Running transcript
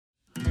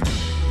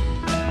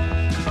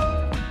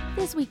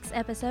This week's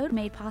episode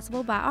made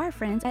possible by our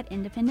friends at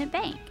Independent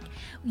Bank.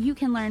 You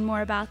can learn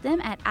more about them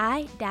at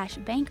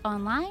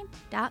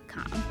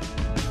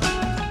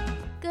i-bankonline.com.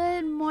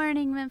 Good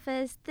morning,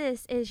 Memphis.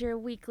 This is your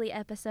weekly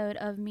episode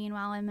of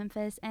Meanwhile in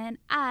Memphis, and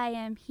I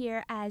am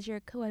here as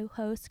your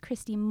co-host,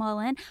 Christy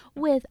Mullen,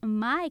 with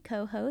my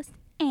co-host,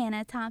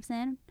 Anna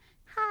Thompson.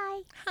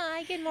 Hi.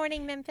 Hi, good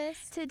morning,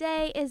 Memphis.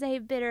 Today is a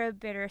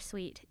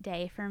bittersweet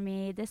day for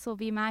me. This will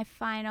be my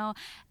final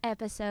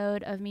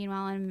episode of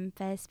Meanwhile in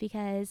Memphis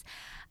because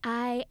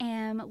I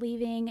am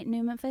leaving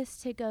New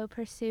Memphis to go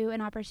pursue an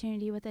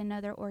opportunity with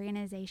another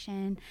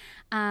organization.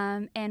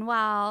 And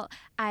while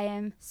I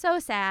am so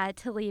sad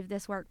to leave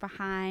this work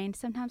behind,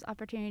 sometimes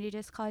opportunity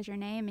just calls your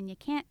name and you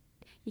can't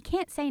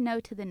say no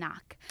to the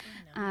knock.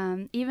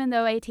 Even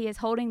though AT is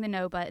holding the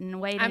no button,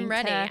 waiting. I'm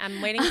ready.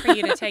 I'm waiting for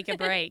you to take a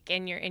break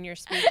in your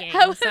speaking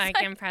so I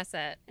can press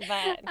it.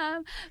 But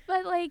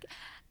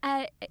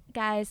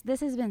guys, this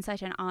has been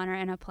such an honor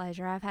and a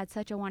pleasure. I've had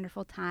such a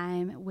wonderful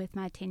time with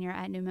my tenure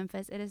at New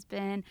Memphis. It has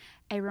been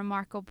a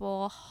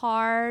remarkable,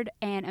 hard,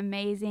 and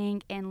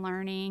amazing and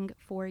learning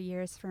 4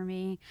 years for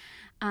me.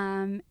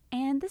 And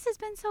this has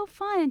been so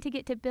fun to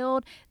get to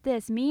build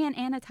this. Me and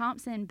Anna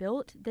Thompson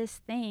built this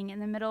thing in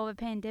the middle of a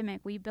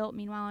pandemic. We built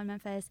Meanwhile in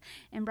Memphis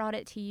and brought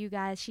it to you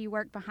guys. She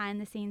worked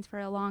behind the scenes for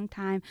a long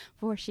time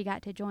before she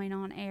got to join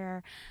on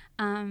air.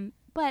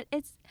 But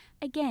it's,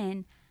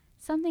 again,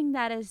 something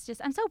that is just,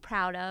 I'm so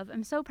proud of.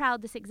 I'm so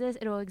proud this exists.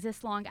 It'll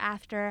exist long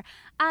after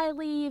I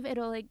leave.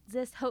 It'll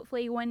exist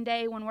hopefully one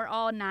day when we're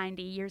all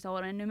 90 years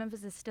old and New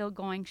Memphis is still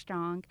going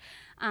strong.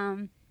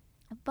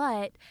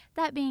 But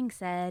that being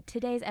said,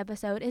 today's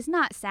episode is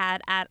not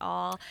sad at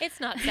all. It's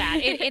not sad.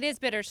 It is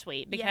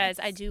bittersweet because Yes.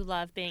 I do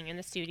love being in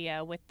the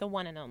studio with the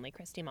one and only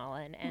Christy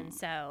Mullen. And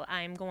so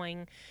I'm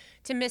going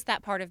to miss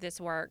that part of this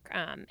work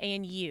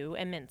and you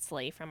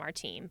immensely from our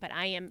team. But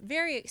I am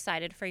very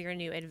excited for your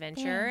new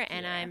adventure. Thank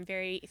and you. I'm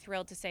very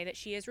thrilled to say that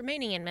she is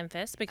remaining in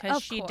Memphis because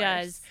Of she course.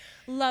 does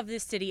love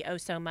this city oh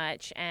so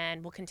much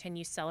and will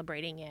continue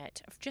celebrating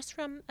it just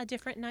from a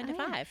different 9 to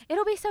 5.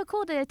 It'll be so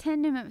cool to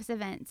attend New Memphis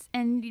events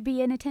and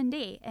be an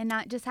attendee and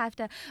not just have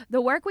to. The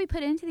work we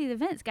put into these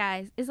events,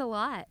 guys, is a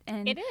lot.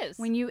 And It is.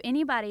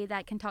 Anybody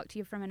that can talk to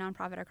you from a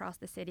nonprofit across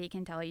the city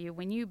can tell you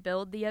when you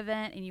build the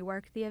event and you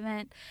work the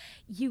event,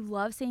 you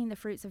love seeing the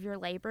fruits of your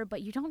labor,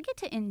 but you don't get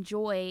to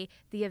enjoy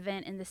the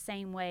event in the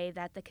same way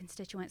that the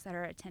constituents that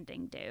are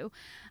attending do.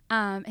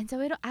 And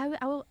so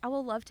I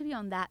will love to be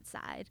on that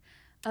side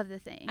of the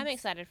thing. I'm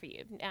excited for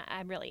you.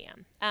 I really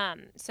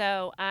am.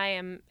 So I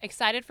am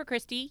excited for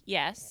Christy.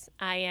 Yes,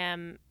 I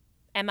am.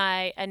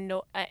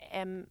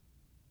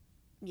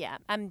 Yeah,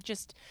 I'm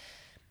just.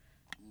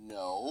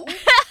 No.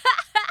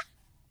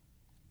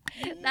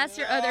 That's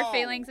your other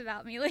feelings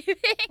about me leaving.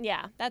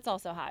 Yeah, that's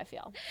also how I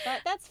feel.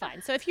 But that's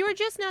fine. So if you were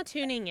just now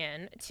tuning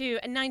in to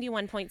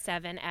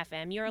 91.7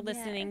 FM, you're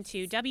listening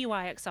to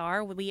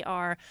WYXR. We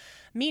are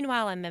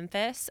Meanwhile in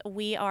Memphis.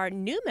 We are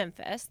New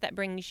Memphis that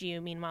brings you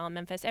Meanwhile in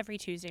Memphis every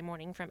Tuesday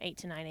morning from 8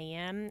 to 9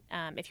 a.m.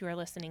 If you are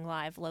listening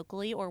live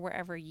locally or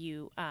wherever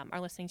you are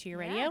listening to your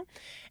radio.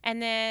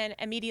 And then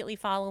immediately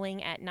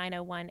following at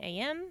 9:01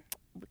 a.m.,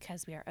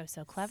 because we are oh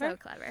so clever. So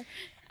clever.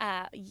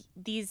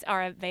 These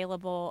are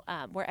available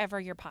wherever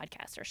your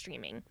podcasts are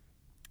streaming.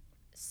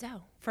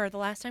 So, for the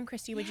last time,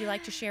 Christy, would you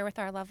like to share with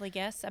our lovely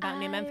guests about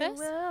New Memphis?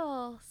 I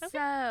will. Okay.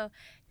 So,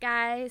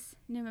 guys,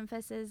 New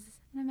Memphis is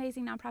an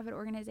amazing nonprofit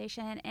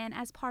organization, and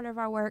as part of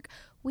our work,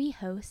 we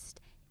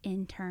host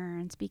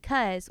interns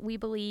because we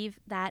believe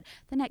that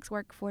the next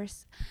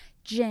workforce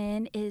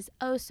gen is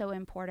oh so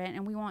important,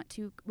 and we want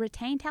to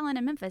retain talent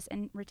in Memphis.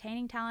 And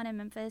retaining talent in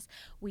Memphis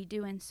we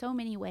do in so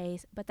many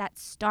ways, but that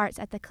starts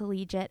at the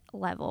collegiate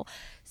level.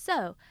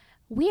 So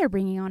we are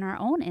bringing on our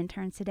own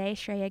interns today,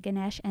 Shreya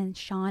Ganesh and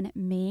Sean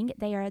Ming.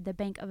 They are the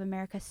Bank of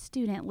America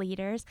student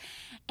leaders.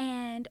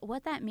 And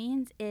what that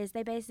means is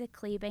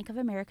Bank of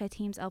America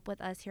teams up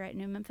with us here at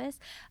New Memphis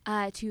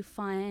to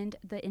fund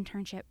the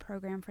internship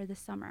program for the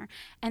summer.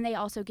 And they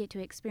also get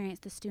to experience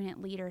the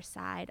student leader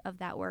side of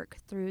that work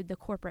through the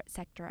corporate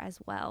sector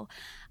as well.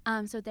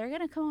 So they're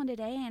going to come on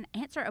today and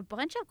answer a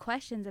bunch of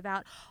questions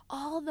about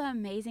all the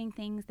amazing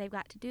things they've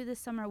got to do this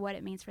summer, what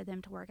it means for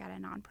them to work at a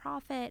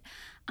nonprofit,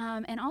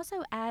 and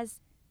also as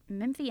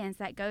Memphians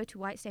that go to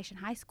White Station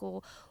High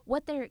School,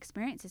 what their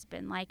experience has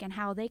been like and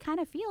how they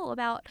kind of feel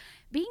about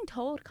being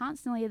told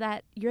constantly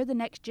that you're the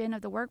next gen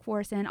of the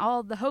workforce and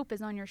all the hope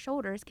is on your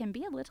shoulders can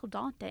be a little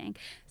daunting.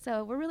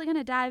 So we're really going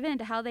to dive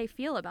into how they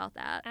feel about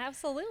that.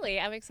 Absolutely.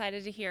 I'm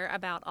excited to hear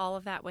about all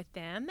of that with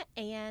them.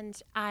 And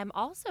I'm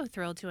also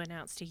thrilled to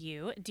announce to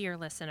you, dear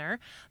listener,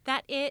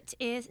 that it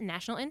is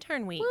National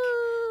Intern Week.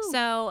 Woo!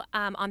 So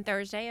on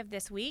Thursday of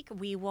this week,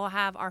 we will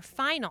have our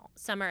final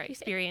summer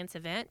experience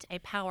event, a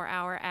power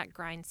hour at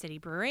Grind City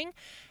Brewing.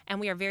 And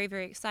we are very,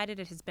 very excited.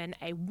 It has been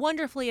a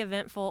wonderfully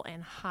eventful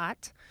and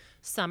hot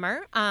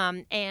summer.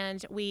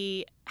 And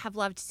we have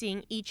loved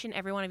seeing each and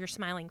every one of your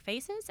smiling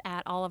faces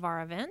at all of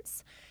our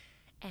events.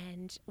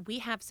 And we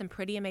have some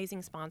pretty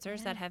amazing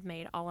sponsors that have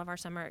made all of our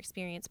summer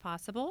experience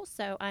possible.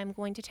 So I'm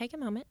going to take a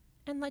moment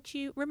and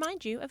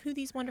remind you of who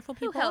these wonderful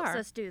Who people helps are.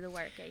 us do the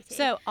work, AT?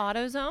 So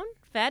AutoZone,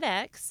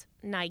 FedEx,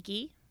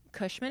 Nike,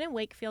 Cushman &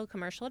 Wakefield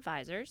Commercial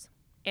Advisors,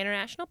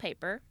 International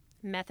Paper,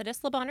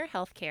 Methodist Le Bonheur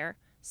Healthcare,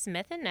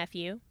 Smith &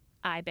 Nephew,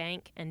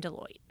 iBank, and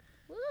Deloitte.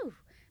 Woo.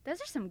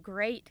 Those are some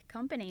great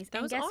companies.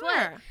 Those and guess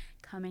are. what?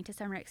 Coming to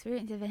summer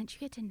experience events, you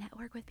get to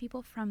network with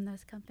people from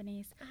those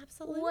companies.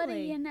 Absolutely. What do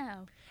you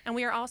know? And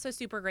we are also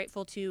super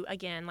grateful to,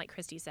 again, like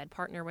Christy said,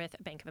 partner with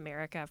Bank of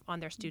America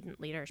on their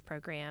Student Leaders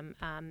Program.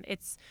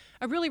 It's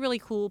a really, really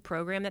cool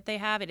program that they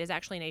have. It is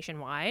actually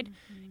nationwide.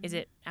 Is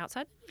it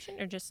outside the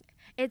nation or just?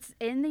 It's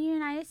in the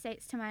United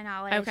States, to my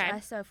knowledge, Okay.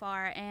 So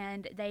far,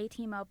 and they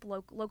team up,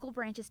 local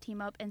branches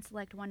team up and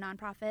select one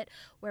nonprofit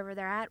wherever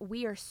they're at.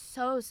 We are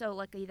so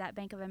lucky that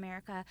Bank of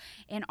America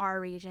in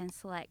our region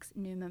selects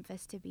New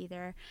Memphis to be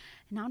their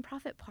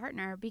nonprofit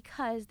partner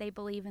because they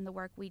believe in the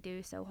work we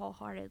do so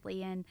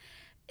wholeheartedly, and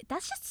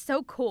that's just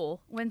so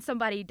cool when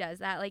somebody does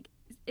that. Like,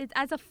 it's,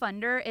 as a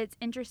funder, it's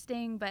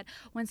interesting, but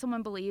when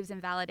someone believes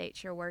and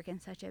validates your work in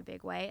such a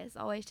big way, it's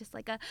always just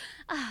like a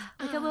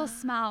little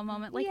smile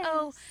moment. Like,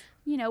 oh,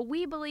 you know,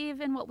 we believe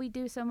in what we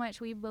do so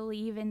much. We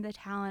believe in the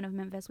talent of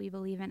Memphis. We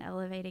believe in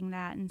elevating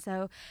that. And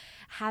so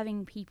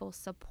having people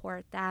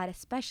support that,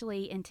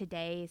 especially in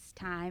today's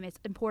time, it's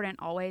important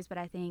always, but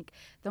I think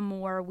the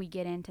more we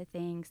get into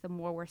things, the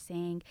more we're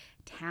seeing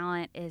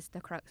talent is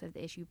the crux of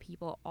the issue.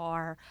 People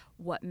are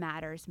what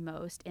matters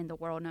most in the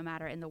world, no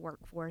matter in the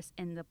workforce,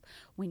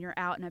 when you're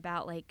out and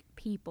about, like,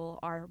 people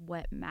are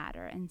what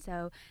matter. And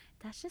so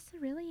that's just a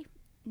really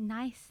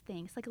nice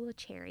thing. It's like a little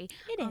cherry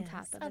on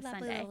top of a lovely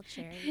sundae. little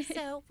cherry.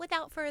 So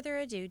without further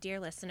ado, dear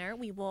listener,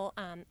 we will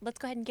let's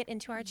go ahead and get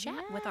into our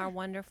chat with our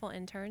wonderful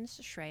interns,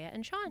 Shreya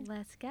and Sean.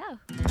 Let's go.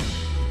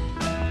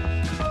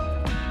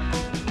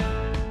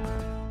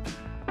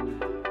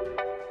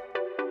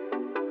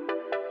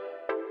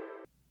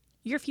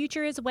 Your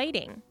future is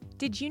waiting.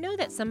 Did you know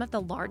that some of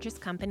the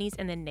largest companies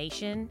in the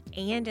nation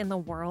and in the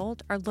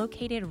world are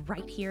located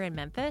right here in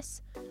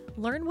Memphis?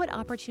 Learn what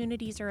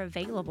opportunities are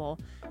available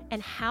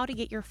and how to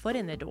get your foot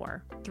in the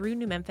door through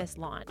New Memphis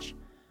Launch.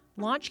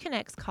 Launch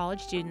connects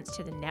college students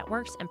to the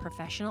networks and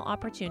professional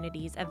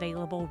opportunities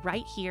available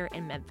right here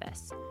in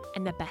Memphis.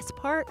 And the best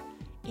part?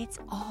 It's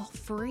all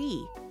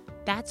free.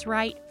 That's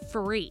right,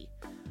 free.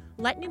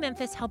 Let New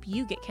Memphis help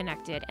you get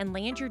connected and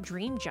land your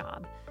dream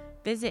job.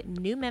 Visit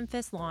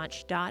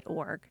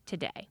newmemphislaunch.org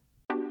today.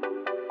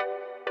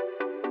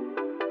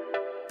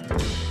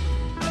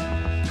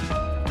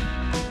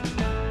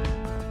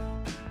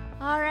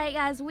 All right,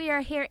 guys, we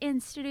are here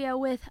in studio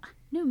with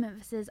New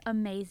Memphis's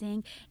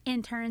amazing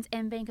interns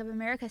and Bank of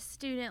America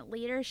student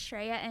leaders,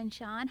 Shreya and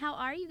Sean. How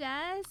are you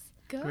guys?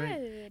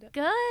 Good.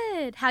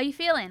 Good. How you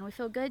feeling? We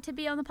feel good to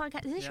be on the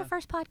podcast. Is this your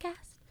first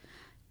podcast?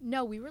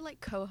 No, we were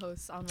like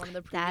co-hosts on one of the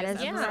That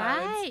previous is episodes.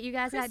 right. You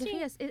guys got to Christy,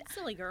 see us.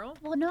 silly girl.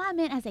 Well, no, I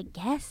meant as a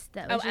guest,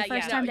 though. It was your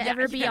first yeah. time No, to yeah,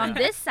 ever be yeah. on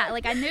this side.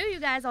 Like, I knew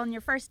you guys on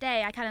your first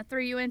day. I kind of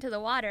threw you into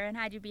the water and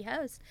had you be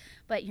host.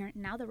 But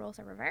now the roles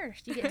are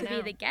reversed. You get to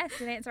be the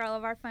guest and answer all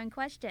of our fun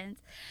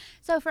questions.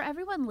 So for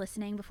everyone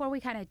listening, before we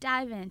kind of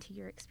dive into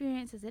your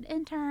experience as an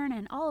intern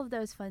and all of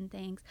those fun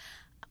things,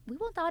 we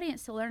want the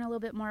audience to learn a little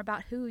bit more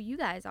about who you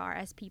guys are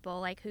as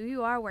people, like who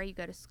you are, where you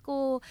go to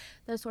school,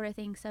 those sort of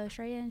things. So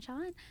Shreya and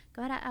Sean,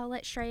 go ahead. I'll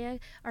let Shreya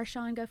or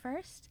Sean go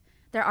first.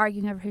 They're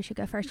arguing over who should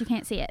go first. You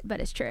can't see it, but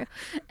it's true.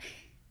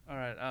 All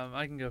right,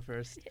 I can go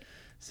first.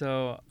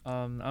 So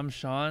I'm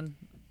Sean.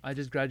 I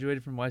just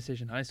graduated from White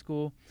Station High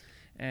School,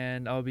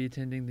 and I'll be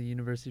attending the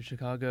University of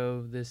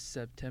Chicago this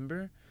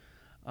September.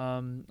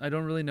 I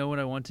don't really know what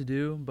I want to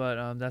do,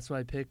 but that's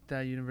why I picked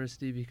that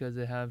university because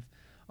they have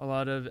a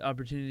lot of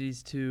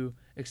opportunities to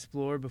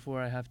explore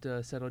before I have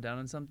to settle down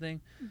on something.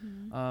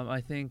 Mm-hmm.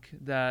 I think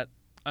that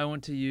I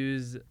want to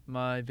use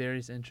my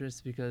various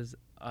interests because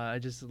I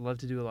just love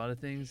to do a lot of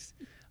things,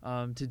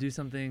 to do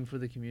something for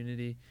the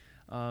community.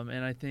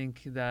 And I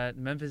think that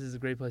Memphis is a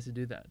great place to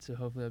do that. So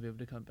hopefully I'll be able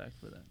to come back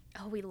for that.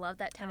 Oh, we love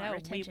that I talent know.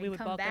 retention. We would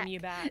Come welcome back. you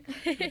back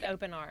with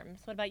open arms.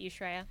 What about you,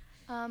 Shreya?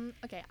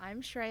 Okay,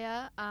 I'm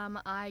Shreya.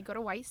 I go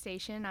to White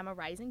Station. I'm a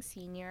rising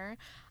senior.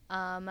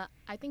 I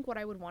think what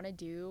I would want to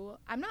do,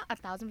 I'm not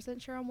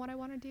 1,000% sure on what I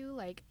want to do,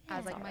 like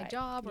as like my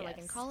job or like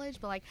in Yes. college,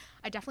 but like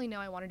I definitely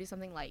know I want to do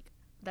something like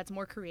that's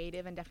more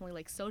creative and definitely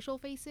like social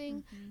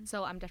facing.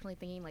 So I'm definitely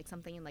thinking like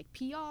something in like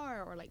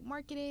PR or like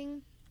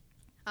marketing.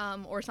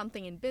 Or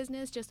something in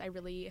business. Just I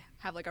really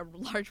have like a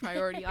large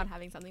priority on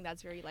having something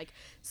that's very like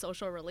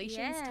social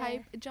relations Yeah.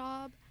 type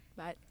job.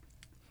 But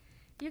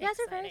You guys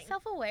are very Exciting.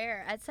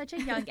 self-aware at such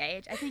a young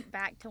age. I think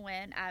back to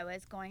when I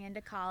was going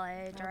into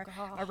college Oh, or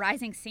God. a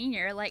rising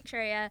senior like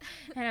Shreya,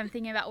 and I'm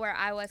thinking about where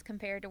I was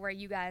compared to where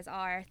you guys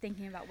are,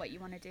 thinking about what you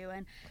want to do.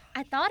 And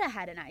I thought I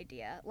had an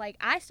idea. Like,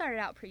 I started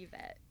out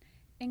pre-vet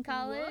in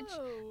college.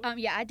 Whoa.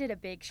 Yeah, I did a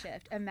big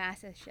shift, a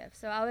massive shift.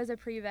 So I was a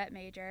pre-vet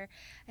major,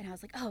 and I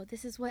was like, oh,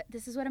 this is what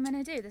I'm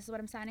gonna do. This is what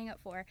I'm signing up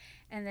for.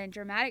 And then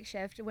dramatic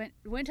shift,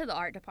 went to the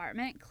art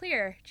department,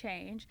 clear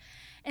change.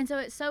 And so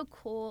it's so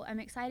cool. I'm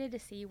excited to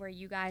see where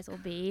you guys will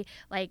be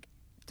like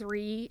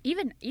 3,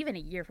 even a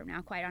year from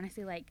now, quite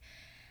honestly. Like,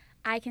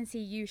 I can see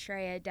you,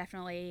 Shreya,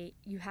 definitely,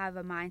 you have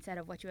a mindset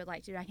of what you would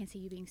like to do. I can see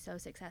you being so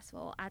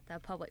successful at the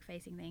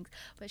public-facing things.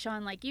 But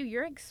Sean, like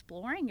you're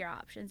exploring your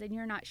options and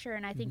you're not sure.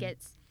 And I think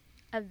it's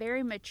a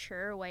very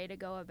mature way to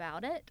go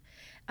about it.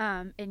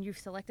 And you've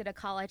selected a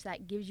college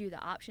that gives you the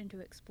option to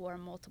explore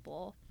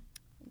multiple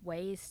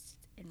ways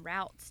and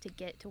routes to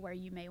get to where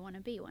you may want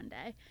to be one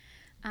day.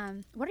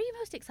 What are you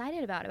most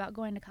excited about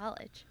going to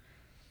college?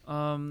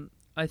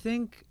 I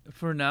think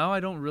for now I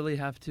don't really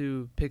have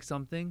to pick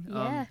something.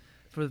 Yeah.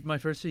 For my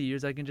first few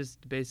years, I can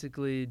just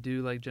basically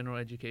do like general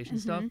education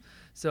stuff.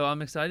 So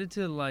I'm excited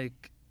to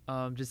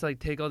just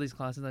take all these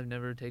classes I've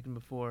never taken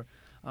before.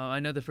 I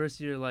know the first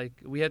year,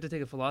 we had to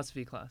take a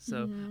philosophy class.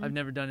 So I've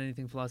never done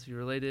anything philosophy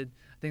related.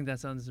 I think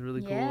that sounds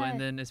really cool. And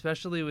then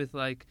especially with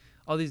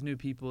all these new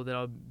people that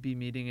I'll be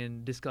meeting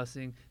and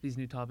discussing these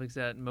new topics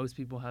that most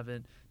people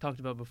haven't talked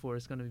about before,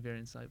 it's going to be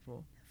very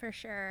insightful. For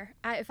sure.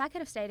 If I could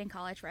have stayed in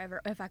college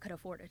forever, if I could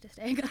afford it to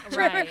stay in college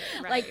forever,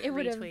 it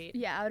would have,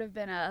 I would have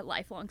been a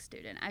lifelong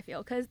student, I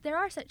feel, because there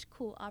are such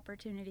cool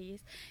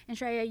opportunities. And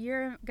Shreya,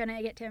 you're going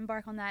to get to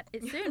embark on that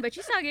soon, but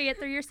you're still going to get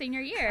through your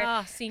senior year.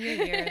 Oh, senior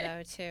year,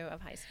 though, too,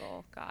 of high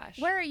school. Gosh.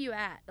 Where are you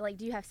at?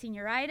 Do you have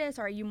senioritis,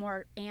 or are you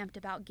more amped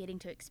about getting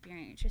to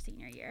experience your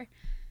senior year?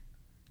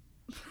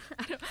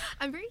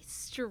 I'm very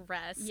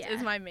stressed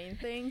is my main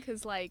thing,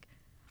 because,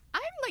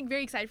 I'm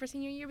very excited for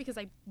senior year because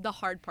the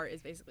hard part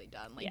is basically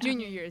done.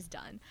 Junior year is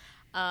done.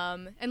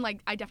 And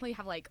I definitely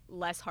have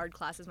less hard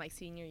classes my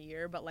senior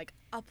year, but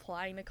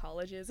applying to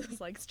colleges is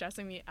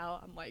stressing me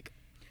out. I'm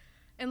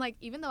and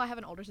even though I have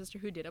an older sister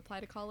who did apply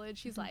to college,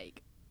 she's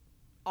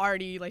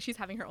already she's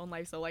having her own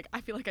life, so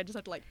I feel like I just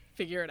have to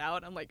figure it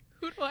out. I'm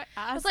who do I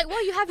ask? It's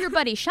well, you have your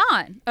buddy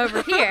Sean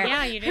over here.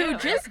 Yeah, you do. Who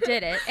just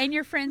did it, and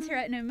your friends here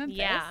at New Memphis.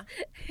 Yeah,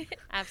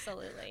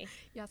 absolutely.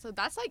 Yeah, so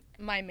that's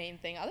my main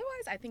thing. Otherwise,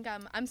 I think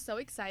I'm so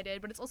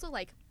excited, but it's also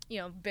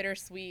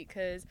bittersweet,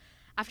 because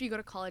after you go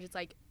to college, it's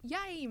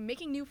yay,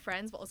 making new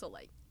friends, but also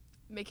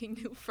making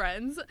new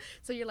friends.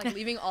 So you're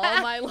leaving all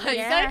my life.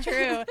 Yeah, so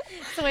true.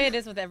 It's the way it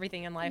is with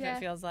everything in life. It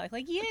feels like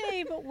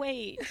yay, but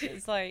wait.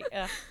 It's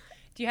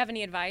do you have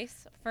any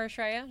advice for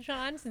Shreya,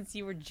 Sean, since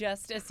you were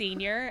just a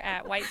senior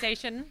at White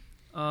Station?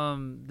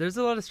 There's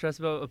a lot of stress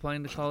about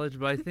applying to college,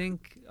 but I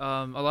think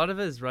a lot of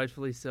it is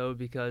rightfully so,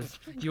 because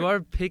you are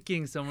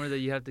picking somewhere that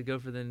you have to go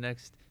for the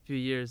next few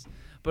years.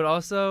 But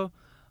also,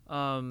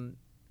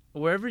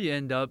 wherever you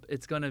end up,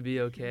 it's going to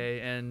be okay.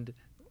 And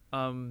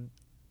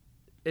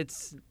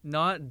it's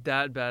not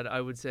that bad, I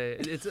would say.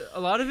 It's a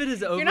lot of it is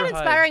overhyped. You're not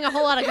inspiring a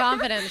whole lot of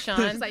confidence, Sean.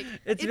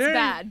 It's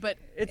bad, but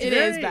it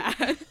is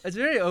bad. It's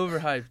very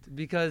overhyped,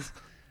 because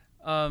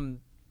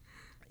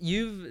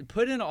you've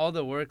put in all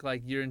the work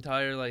your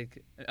entire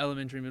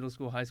elementary, middle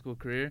school, high school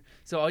career.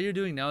 So all you're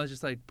doing now is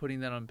just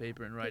putting that on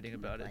paper and writing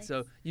about it.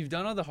 So you've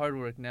done all the hard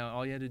work now.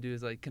 All you had to do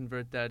is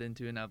convert that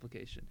into an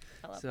application.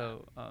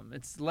 So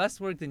it's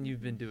less work than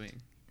you've been doing.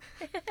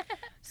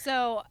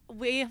 So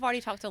we have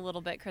already talked a little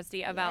bit,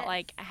 Christy, about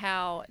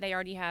how they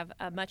already have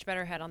a much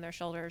better head on their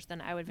shoulders than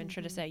I would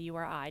venture to say you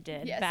or I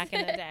did back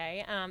in the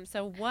day.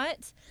 So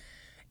what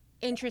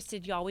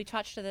interested y'all? We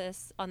touched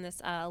on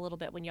this a little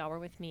bit when y'all were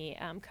with me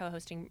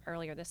co-hosting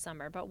earlier this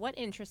summer. But what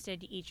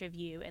interested each of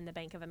you in the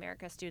Bank of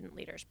America Student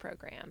Leaders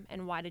Program,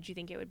 and why did you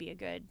think it would be a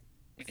good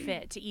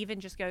fit to even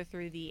just go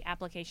through the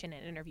application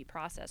and interview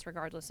process,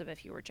 regardless of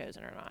if you were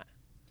chosen or not?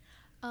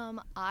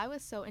 I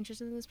was so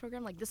interested in this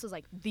program. This was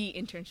the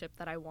internship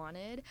that I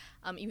wanted,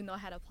 even though I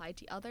had applied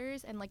to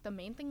others. And the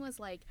main thing was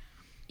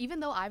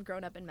even though I've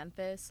grown up in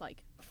Memphis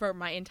for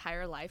my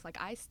entire life,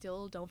 I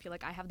still don't feel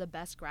I have the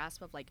best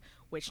grasp of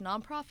which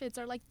nonprofits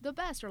are the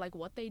best, or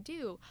what they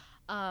do.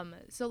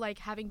 So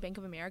having Bank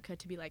of America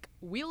to be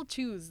we'll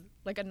choose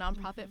a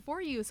nonprofit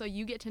for you, so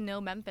you get to know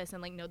Memphis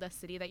and know the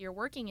city that you're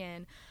working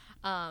in.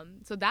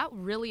 So that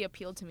really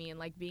appealed to me,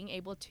 and being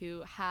able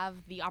to have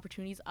the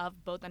opportunities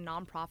of both a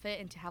nonprofit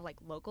and to have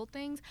local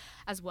things,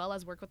 as well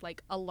as work with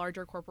a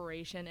larger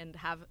corporation and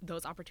have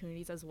those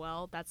opportunities as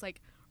well. That's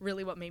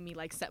really what made me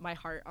set my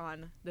heart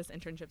on this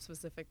internship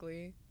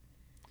specifically.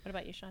 What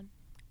about you, Sean?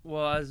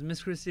 Well, as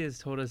Miss Christie has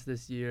told us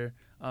this year,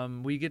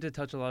 we get to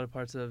touch a lot of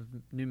parts of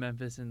New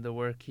Memphis and the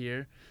work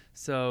here.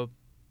 So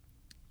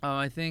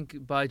I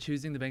think by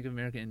choosing the Bank of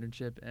America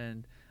internship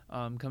and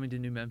coming to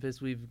New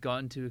Memphis, we've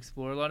gotten to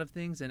explore a lot of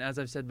things. And as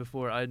I've said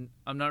before, I'm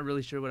not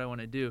really sure what I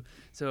want to do.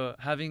 So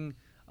having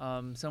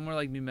somewhere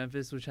like New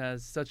Memphis, which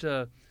has such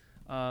a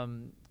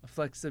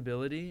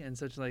flexibility and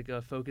such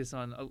a focus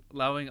on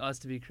allowing us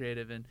to be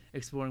creative and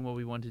exploring what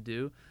we want to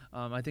do,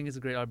 I think it's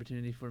a great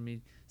opportunity for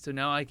me. So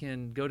now I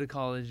can go to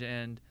college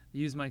and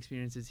use my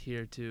experiences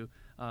here to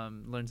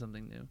learn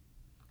something new.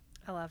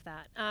 I love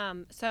that.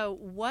 So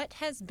what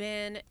has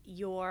been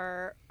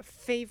your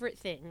favorite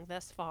thing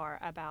thus far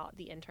about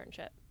the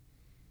internship?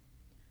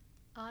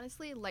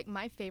 Honestly,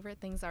 my favorite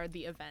things are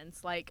the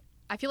events.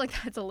 I feel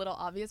that's a little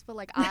obvious, but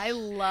I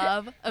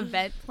love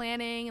event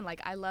planning, and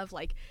I love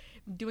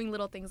doing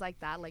little things like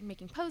that, like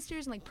making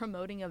posters and like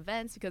promoting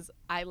events, because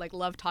I like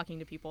love talking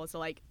to people. So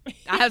like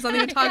I have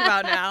something to talk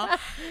about now.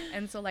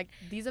 And so like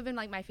these have been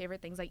like my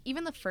favorite things. Like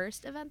even the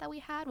first event that we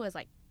had was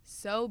like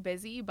so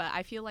busy, but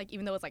I feel like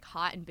even though it was like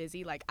hot and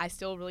busy, like I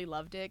still really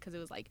loved it because it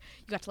was like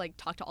you got to like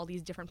talk to all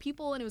these different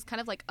people, and it was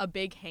kind of like a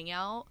big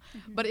hangout,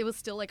 but it was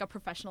still like a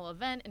professional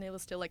event, and it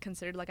was still like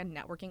considered like a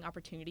networking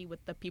opportunity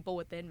with the people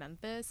within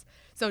Memphis.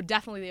 So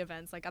definitely the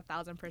events, like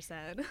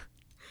 1,000%.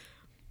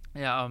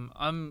 Yeah,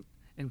 I'm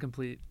in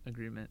complete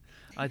agreement.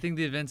 I think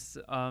the events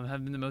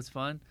have been the most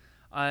fun.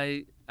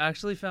 I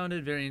actually found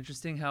it very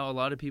interesting how a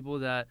lot of people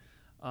that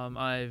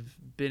I've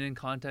been in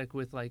contact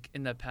with like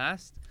in the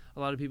past, a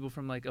lot of people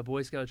from like a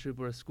Boy Scout troop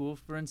or a school,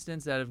 for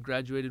instance, that have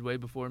graduated way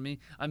before me,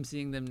 I'm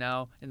seeing them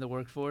now in the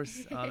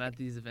workforce at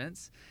these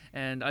events.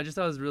 And I just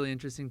thought it was really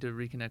interesting to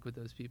reconnect with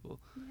those people.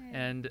 Yeah.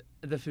 And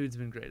the food's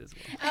been great as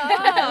well.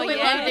 Oh, we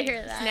love to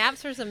hear that.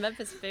 Snaps for some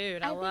Memphis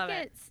food. I love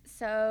think it. It's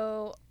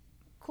so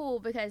cool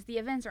because the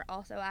events are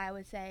also, I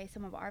would say,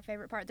 some of our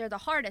favorite part. They're the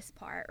hardest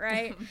part,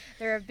 right?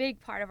 They're a big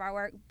part of our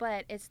work,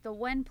 but it's the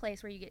one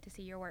place where you get to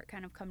see your work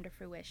kind of come to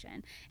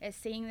fruition. It's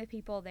seeing the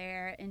people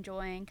there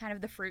enjoying kind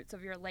of the fruits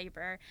of your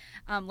labor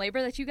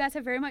that you guys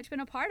have very much been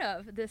a part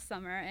of this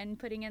summer and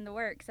putting in the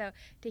work. So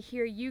to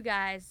hear you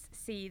guys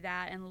see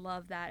that and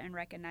love that and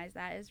recognize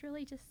that is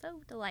really just so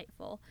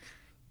delightful.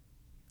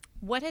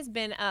 What has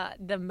been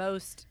the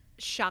most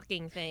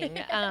shocking thing,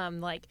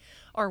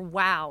 or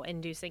wow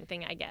inducing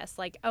thing, I guess?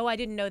 Like, oh, I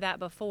didn't know that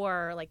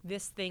before, like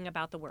this thing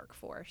about the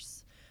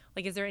workforce.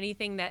 Like, is there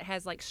anything that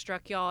has like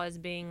struck y'all as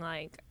being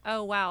like,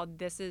 oh wow,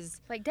 this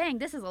is like, dang,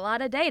 this is a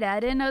lot of data.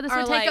 I didn't know this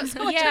would take up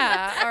so much of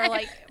yeah, my time. or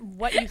like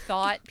what you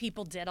thought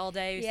people did all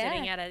day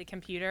sitting at a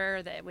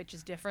computer, which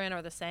is different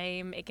or the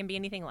same. It can be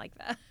anything like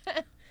that.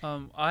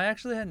 I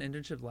actually had an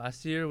internship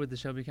last year with the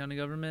Shelby County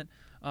government,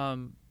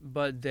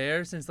 but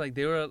there, since like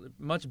they were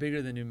much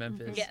bigger than New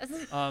Memphis, Yes.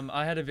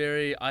 I had a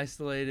very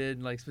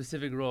isolated, like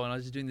specific role, and I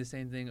was just doing the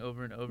same thing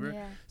over and over.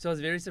 Yeah. So I was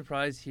very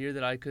surprised here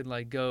that I could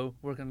like go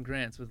work on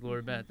grants with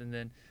Laura Beth, and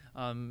then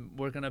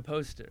work on a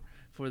poster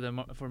for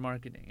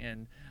marketing,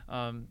 and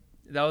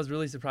that was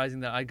really surprising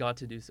that I got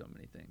to do so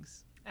many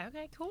things.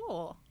 Okay,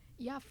 cool.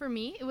 Yeah, for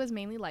me, it was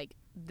mainly like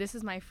this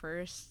is my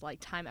first like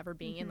time ever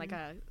being in like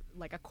a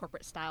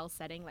corporate style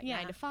setting, like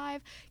 9 to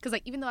 5. Because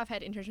like even though I've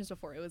had internships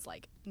before, it was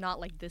like not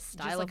like this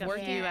style just, like, of work.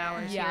 a few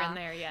hours here and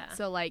there, yeah.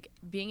 So like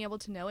being able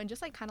to know, and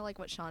just like kind of like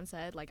what Sean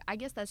said, like I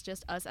guess that's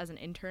just us as an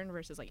intern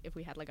versus like if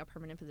we had like a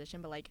permanent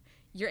position. But like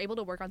you're able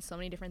to work on so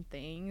many different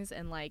things,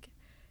 and like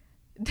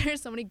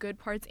there's so many good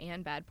parts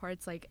and bad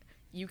parts. Like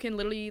you can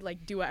literally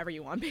like do whatever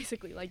you want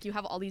basically. Like you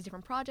have all these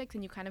different projects,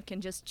 and you kind of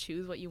can just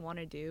choose what you want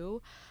to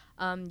do.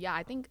 Yeah,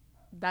 I think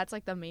that's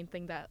like the main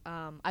thing that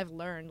I've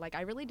learned. Like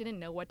I really didn't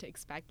know what to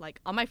expect. Like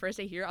on my first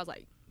day here, I was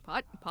like,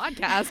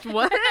 podcast?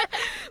 What?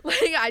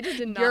 Like I just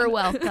did not. You're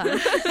welcome.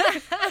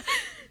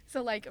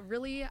 So like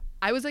really,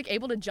 I was like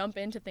able to jump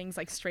into things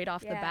like straight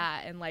off the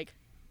bat, and like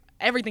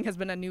everything has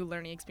been a new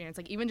learning experience.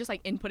 Like even just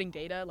like inputting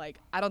data, like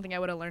I don't think I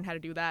would have learned how to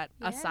do that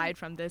aside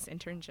from this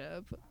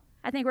internship.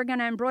 I think we're going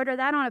to embroider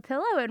that on a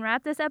pillow and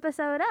wrap this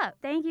episode up.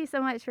 Thank you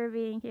so much for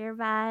being here.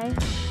 Bye.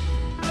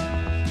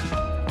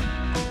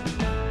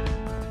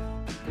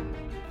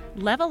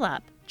 Level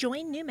Up.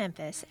 Join New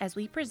Memphis as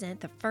we present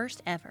the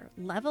first ever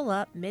Level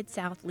Up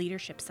Mid-South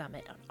Leadership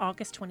Summit on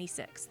August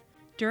 26th.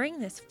 During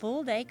this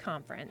full-day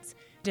conference,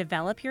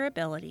 develop your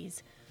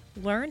abilities,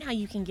 learn how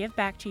you can give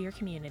back to your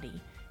community,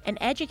 and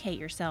educate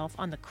yourself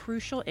on the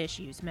crucial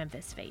issues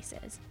Memphis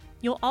faces.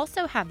 You'll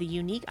also have the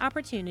unique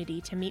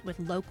opportunity to meet with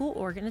local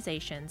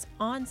organizations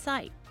on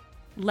site.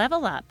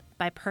 Level up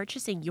by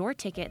purchasing your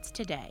tickets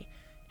today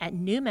at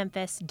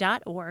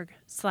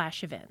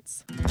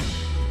newmemphis.org/events.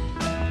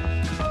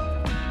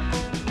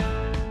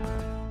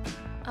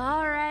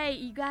 All right,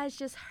 you guys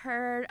just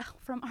heard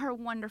from our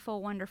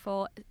wonderful,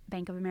 wonderful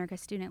Bank of America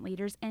student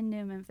leaders and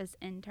New Memphis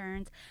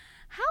interns.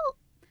 How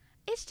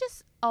it's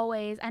just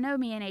always, I know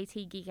me and AT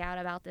geek out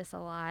about this a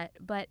lot,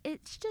 but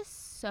it's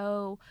just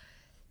so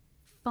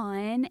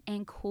fun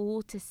and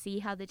cool to see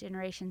how the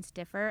generations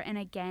differ. And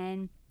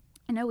again,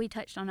 I know we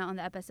touched on it on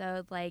the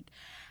episode, like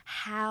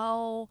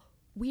how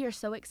we are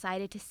so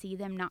excited to see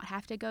them not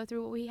have to go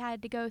through what we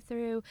had to go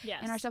through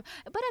in our stuff.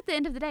 But at the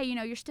end of the day, you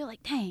know, you're still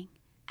like, dang,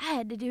 I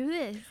had to do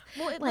this.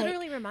 Well, it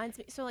literally reminds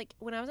me. So, like,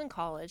 when I was in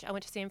college, I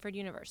went to Samford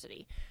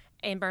University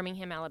in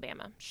Birmingham,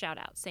 Alabama. Shout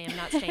out, Sam,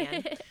 not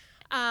Stan.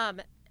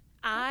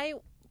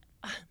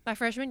 My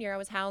freshman year, I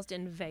was housed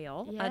in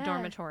Vail, a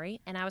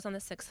dormitory, and I was on the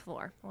 6th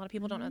floor. A lot of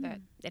people don't know that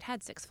it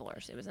had 6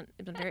 floors. It was a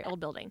very old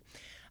building.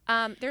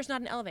 There's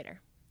not an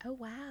elevator. Oh,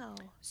 wow.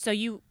 So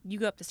you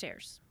go up the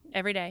stairs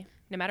every day,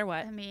 no matter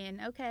what. I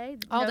mean, okay.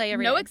 All day,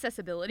 every day. No day.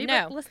 accessibility,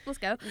 no. But let's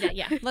go.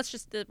 Yeah. Let's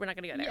just, we're not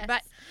going to go there. Yes.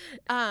 But,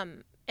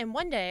 and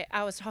one day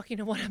I was talking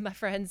to one of my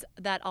friends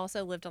that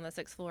also lived on the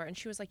 6th floor, and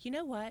she was like, you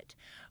know what?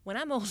 When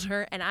I'm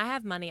older and I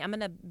have money, I'm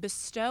going to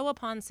bestow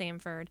upon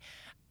Samford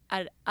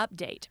an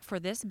update for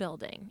this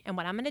building. And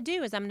what I'm going to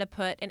do is I'm going to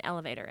put an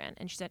elevator in.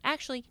 And she said,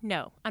 actually,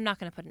 no, I'm not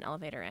going to put an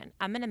elevator in.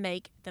 I'm going to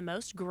make the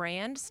most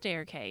grand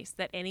staircase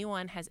that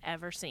anyone has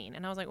ever seen.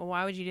 And I was like, well,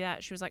 why would you do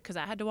that? She was like, because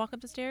I had to walk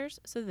up the stairs,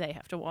 so they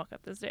have to walk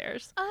up the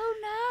stairs.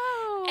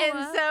 Oh, no.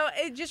 And so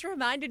it just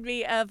reminded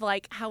me of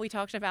like how we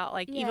talked about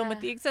like even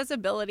with the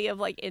accessibility of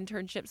like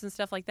internships and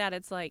stuff like that.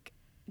 It's like,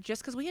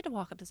 just because we had to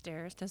walk up the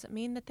stairs doesn't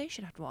mean that they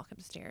should have to walk up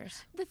the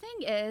stairs. The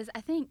thing is,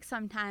 I think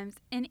sometimes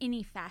in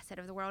any facet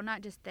of the world,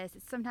 not just this,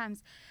 it's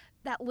sometimes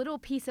that little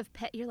piece of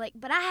pet, you're like,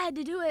 but I had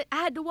to do it. I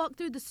had to walk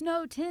through the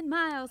snow 10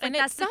 miles. Like, and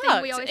that's it sucked. The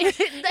thing we always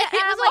say. It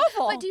was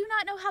awful. But do you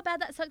not know how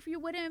bad that sucked for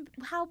you?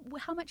 How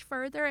much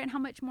further and how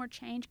much more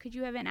change could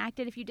you have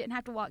enacted if you didn't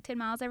have to walk 10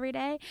 miles every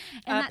day?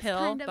 And uphill,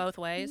 that's kind of, both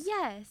ways.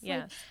 Yes.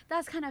 Yes. Like,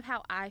 that's kind of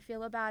how I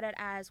feel about it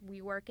as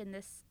we work in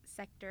this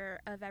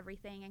sector of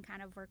everything and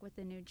kind of work with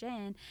the new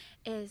gen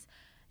is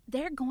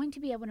they're going to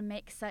be able to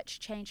make such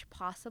change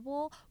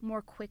possible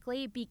more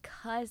quickly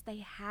because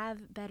they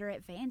have better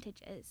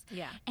advantages.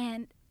 Yeah.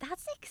 And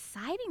that's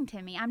exciting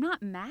to me. I'm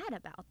not mad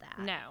about that.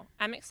 No,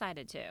 I'm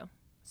excited too.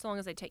 As long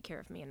as they take care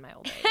of me in my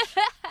old age.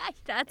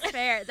 That's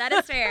fair. That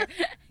is fair.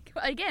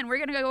 Again, we're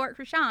going to go work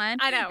for Sean.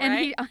 I know,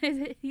 and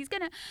right? He's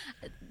going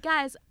to...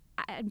 Guys,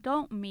 I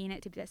don't mean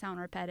it to sound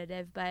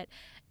repetitive, but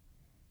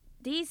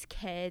these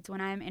kids, when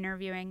I'm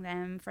interviewing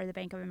them for the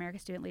Bank of America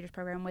Student Leaders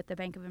Program with the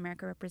Bank of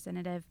America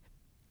representative,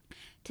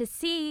 to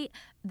see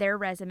their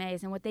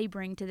resumes and what they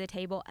bring to the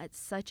table at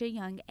such a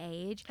young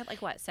age. At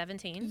like what,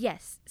 17?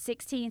 Yes,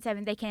 16,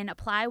 17. They can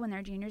apply when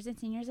they're juniors and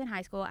seniors in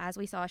high school. As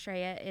we saw,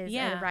 Shreya is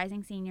a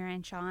rising senior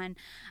and Sean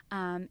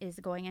is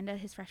going into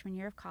his freshman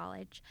year of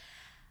college.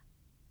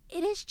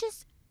 It is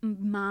just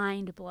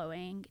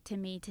mind-blowing to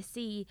me to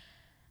see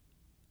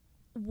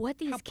what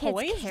these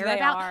kids care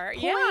about.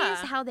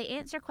 Poised, how they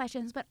answer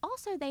questions, but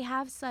also they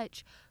have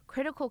such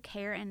critical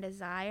care and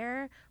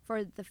desire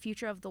for the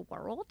future of the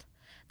world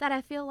that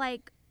I feel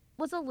like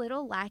was a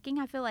little lacking.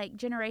 I feel like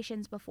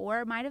generations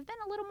before might have been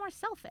a little more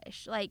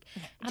selfish. Like,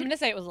 I'm going to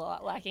say it was a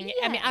lot lacking. Yes.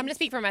 I mean, I'm going to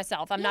speak for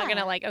myself. I'm not going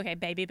to like, okay,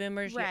 baby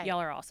boomers, y'all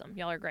are awesome.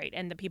 Y'all are great.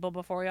 And the people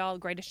before y'all,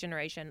 greatest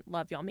generation,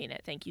 love y'all, mean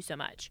it. Thank you so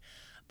much.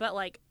 But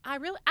like, I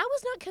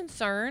was not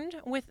concerned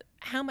with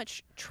how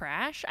much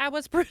trash I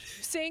was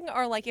producing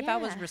or like if I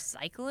was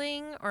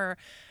recycling or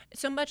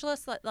so much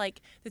less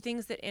like the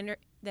things that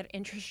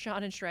interest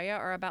Sean and Shreya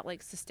are about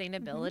like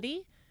sustainability.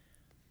 Mm-hmm.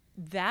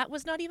 That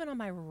was not even on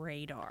my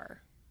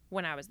radar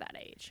when I was that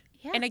age.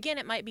 Yeah. And again,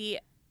 it might be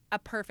a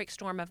perfect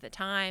storm of the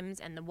times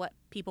and what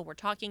people were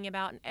talking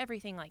about and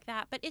everything like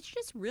that. But it's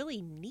just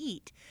really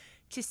neat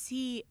to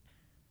see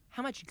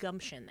how much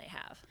gumption they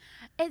have.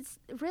 It's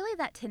really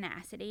that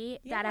tenacity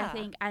that I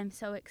think I'm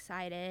so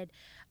excited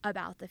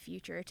about the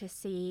future to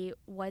see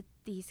what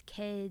these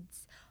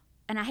kids,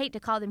 and I hate to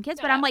call them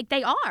kids, but I'm like,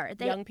 they are.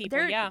 Young people,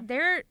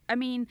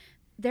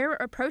 they're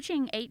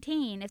approaching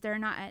 18 if they're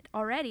not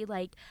already.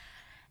 Like,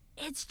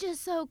 it's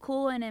just so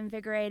cool and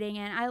invigorating.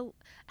 And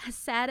as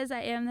sad as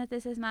I am that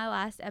this is my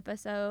last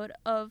episode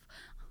of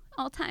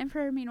All Time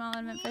for Meanwhile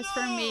in Memphis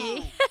for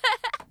me,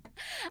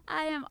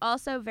 I am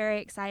also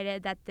very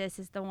excited that this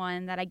is the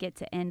one that I get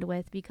to end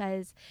with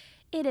because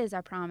it is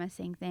a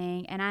promising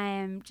thing. And I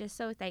am just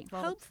so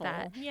thankful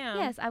that,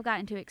 yes, I've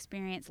gotten to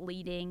experience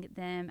leading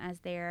them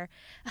as their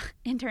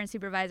intern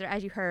supervisor.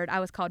 As you heard, I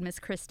was called Miss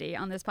Christie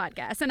on this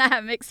podcast, and I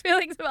have mixed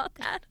feelings about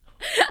that.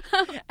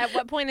 At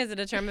what point is it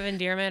a term of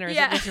endearment or is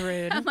it just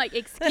rude? I'm like,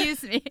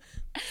 excuse me.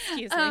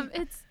 Excuse me.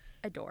 It's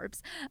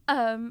adorbs.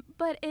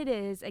 But it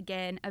is,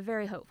 again, a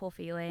very hopeful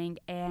feeling,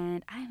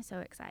 and I am so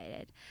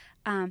excited.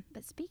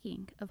 But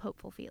speaking of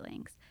hopeful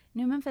feelings,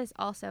 New Memphis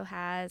also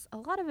has a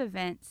lot of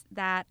events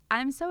that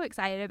I'm so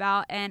excited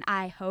about, and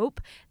I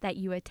hope that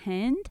you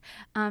attend.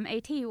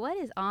 AT, what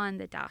is on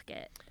the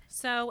docket?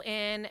 So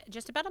in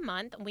just about a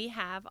month, we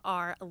have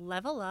our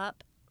Level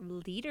Up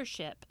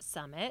Leadership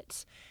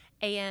Summit.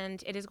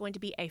 And it is going to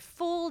be a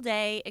full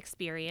day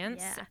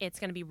experience. Yeah.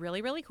 It's going to be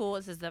really, really cool.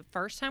 This is the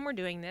first time we're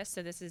doing this.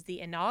 So this is the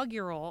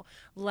inaugural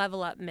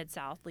Level Up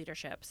Mid-South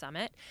Leadership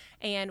Summit.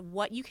 And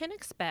what you can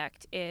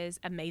expect is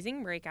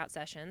amazing breakout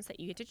sessions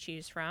that you get to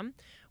choose from.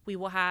 We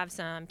will have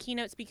some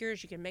keynote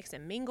speakers. You can mix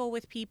and mingle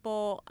with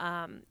people.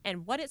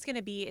 And what it's going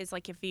to be is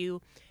like if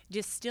you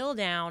distill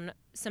down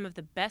some of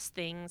the best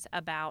things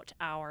about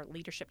our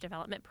leadership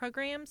development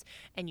programs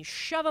and you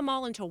shove them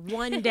all into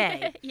one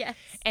day. Yes.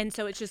 And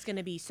so it's just going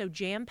to be so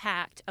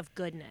jam-packed of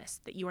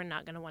goodness that you are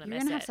not going to want to miss it.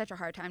 You're going to have such a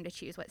hard time to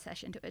choose what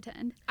session to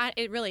attend.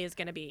 It really is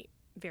going to be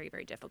very,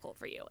 very difficult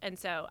for you. And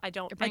so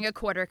bring a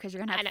quarter because you're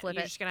going to have to flip it.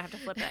 You're just going to have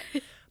to flip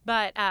it.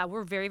 But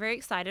we're very, very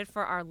excited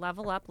for our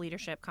Level Up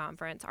Leadership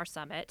Conference, our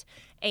summit.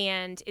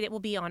 And it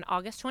will be on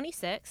August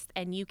 26th.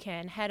 And you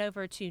can head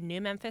over to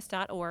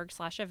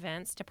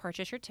newmemphis.org/events to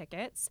purchase your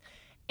tickets.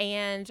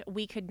 And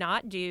we could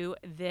not do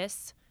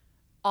this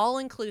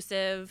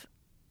all-inclusive,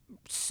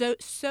 so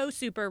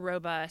super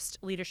robust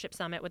leadership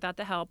summit without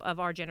the help of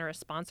our generous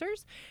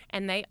sponsors.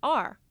 And they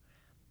are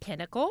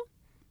Pinnacle,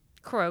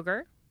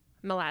 Kroger,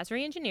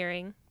 Malazri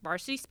Engineering,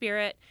 Varsity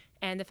Spirit,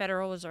 and the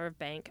Federal Reserve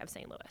Bank of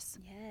St. Louis.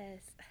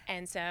 Yes.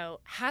 And so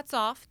hats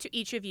off to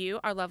each of you,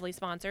 our lovely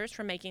sponsors,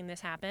 for making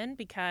this happen,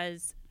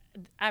 because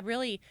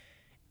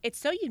it's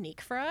so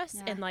unique for us.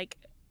 Yeah. And like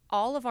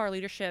all of our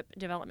leadership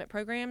development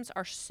programs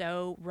are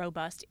so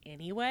robust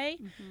anyway.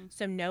 Mm-hmm.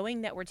 So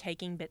knowing that we're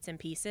taking bits and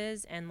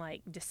pieces and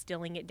like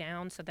distilling it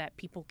down so that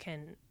people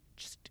can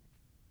just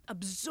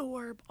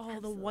absorb all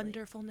Absolutely. the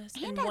wonderfulness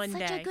And in at one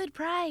such day. a good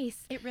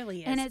price. It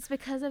really is. And it's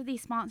because of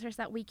these sponsors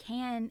that we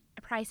can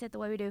price it the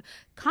way we do.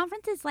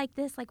 Conferences like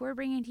this, like we're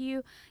bringing to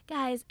you,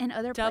 guys, in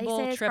other Double,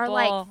 places are triple.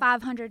 like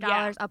 $500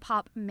 Yeah. a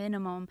pop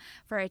minimum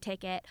for a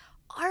ticket.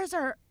 Ours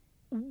are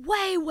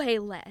way, way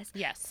less.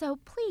 Yes. So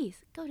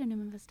please go to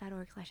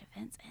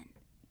newmemphis.org/events and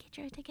get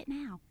your ticket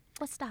now.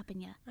 What's stopping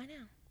you? I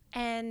know.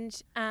 And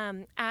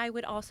I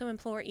would also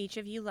implore each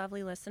of you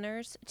lovely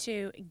listeners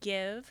to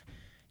give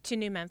to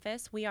New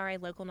Memphis. We are a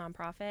local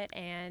nonprofit,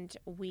 and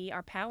we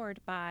are powered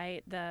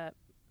by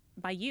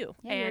you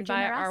Yeah, your and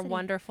by our generosity.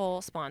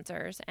 wonderful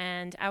sponsors.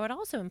 And I would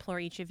also implore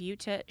each of you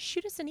to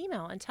shoot us an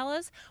email and tell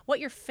us what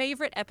your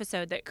favorite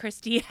episode that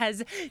Christy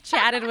has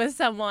chatted with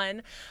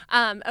someone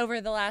over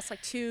the last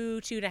like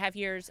two and a half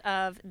years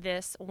of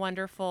this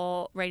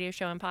wonderful radio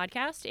show and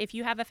podcast. If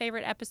you have a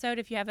favorite episode,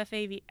 if you have a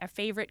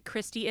favorite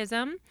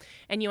Christyism,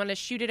 and you want to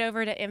shoot it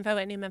over to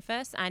info@New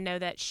Memphis, I know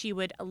that she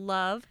would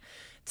love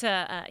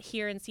to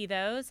hear and see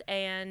those.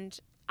 And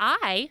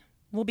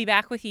we'll be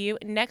back with you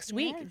next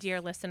week, Yes. dear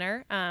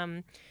listener.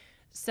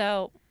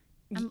 So,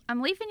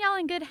 I'm leaving y'all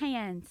in good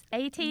hands.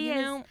 AT you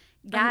has know,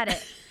 got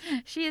it.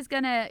 She is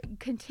going to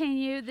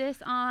continue this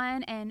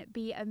on and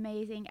be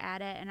amazing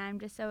at it. And I'm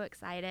just so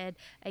excited,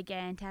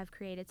 again, to have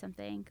created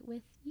something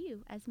with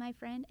you as my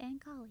friend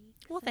and colleague.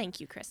 well, thank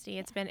you, Christy.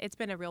 It's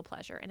been a real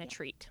pleasure and a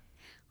treat.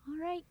 All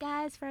right,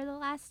 guys, for the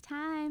last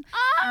time,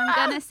 I'm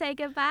going to say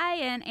goodbye.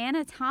 And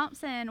Anna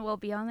Thompson will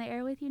be on the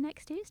air with you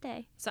next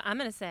Tuesday. So I'm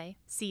going to say,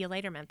 see you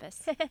later,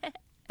 Memphis.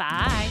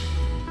 Bye.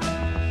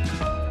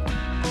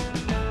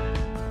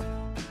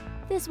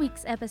 This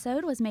week's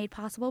episode was made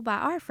possible by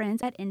our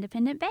friends at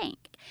Independent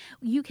Bank.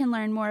 You can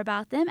learn more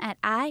about them at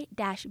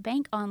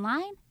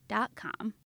i-bankonline.com.